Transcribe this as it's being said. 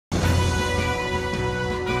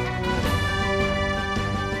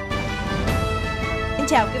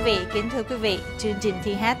chào quý vị, kính thưa quý vị, chương trình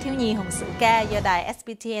thi hát thiếu nhi hùng sử ca do đài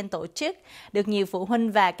SBTN tổ chức được nhiều phụ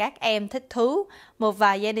huynh và các em thích thú. Một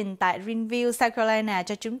vài gia đình tại Greenville, South Carolina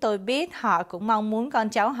cho chúng tôi biết họ cũng mong muốn con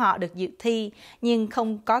cháu họ được dự thi nhưng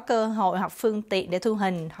không có cơ hội hoặc phương tiện để thu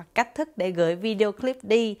hình hoặc cách thức để gửi video clip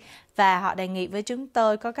đi, và họ đề nghị với chúng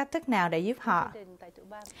tôi có cách thức nào để giúp họ.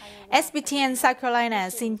 SBTN South Carolina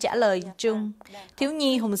xin trả lời chung. Thiếu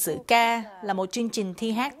nhi hùng sử ca là một chương trình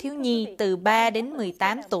thi hát thiếu nhi từ 3 đến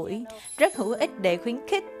 18 tuổi, rất hữu ích để khuyến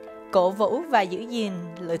khích, cổ vũ và giữ gìn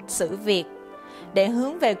lịch sử Việt, để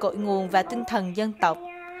hướng về cội nguồn và tinh thần dân tộc.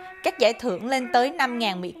 Các giải thưởng lên tới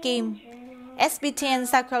 5.000 Mỹ Kim. SBTN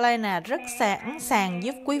South Carolina rất sẵn sàng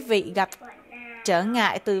giúp quý vị gặp trở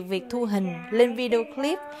ngại từ việc thu hình lên video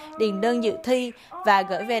clip, điền đơn dự thi và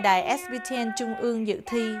gửi về đài SBTN Trung ương dự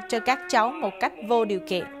thi cho các cháu một cách vô điều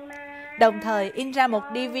kiện. Đồng thời in ra một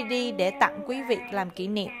DVD để tặng quý vị làm kỷ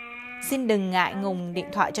niệm. Xin đừng ngại ngùng điện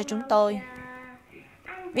thoại cho chúng tôi.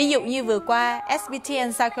 Ví dụ như vừa qua,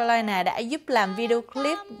 SBTN South Carolina đã giúp làm video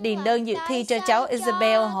clip điền đơn dự thi cho cháu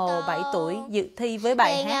Isabel Hồ 7 tuổi dự thi với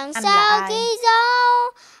bài hát Anh Là Ai.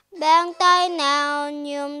 Bàn tay nào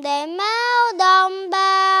nhuộm đầy máu đồng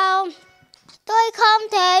bào, tôi không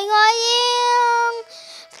thể ngồi yên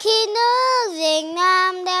khi nước Việt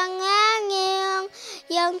Nam đang ngã nghiêng,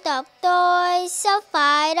 dân tộc tôi sắp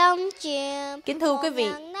phải đóng chìm. Kính thưa quý vị,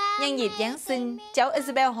 nhân dịp Giáng sinh, cháu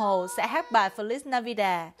Isabel Hồ sẽ hát bài Feliz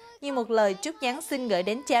Navidad như một lời chúc Giáng sinh gửi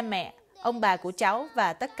đến cha mẹ, ông bà của cháu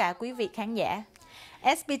và tất cả quý vị khán giả.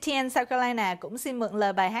 SBTN South Carolina cũng xin mượn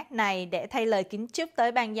lời bài hát này để thay lời kính chúc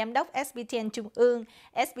tới ban giám đốc SBTN Trung ương,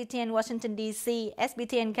 SBTN Washington DC,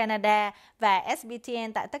 SBTN Canada và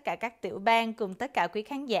SBTN tại tất cả các tiểu bang cùng tất cả quý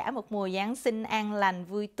khán giả một mùa Giáng sinh an lành,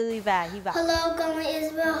 vui tươi và hy vọng. Hello, con là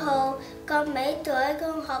Isabel Hồ, con 7 tuổi,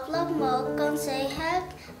 con học lớp 1, con sẽ hát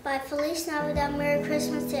bài Feliz Navidad, Merry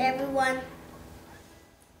Christmas to everyone.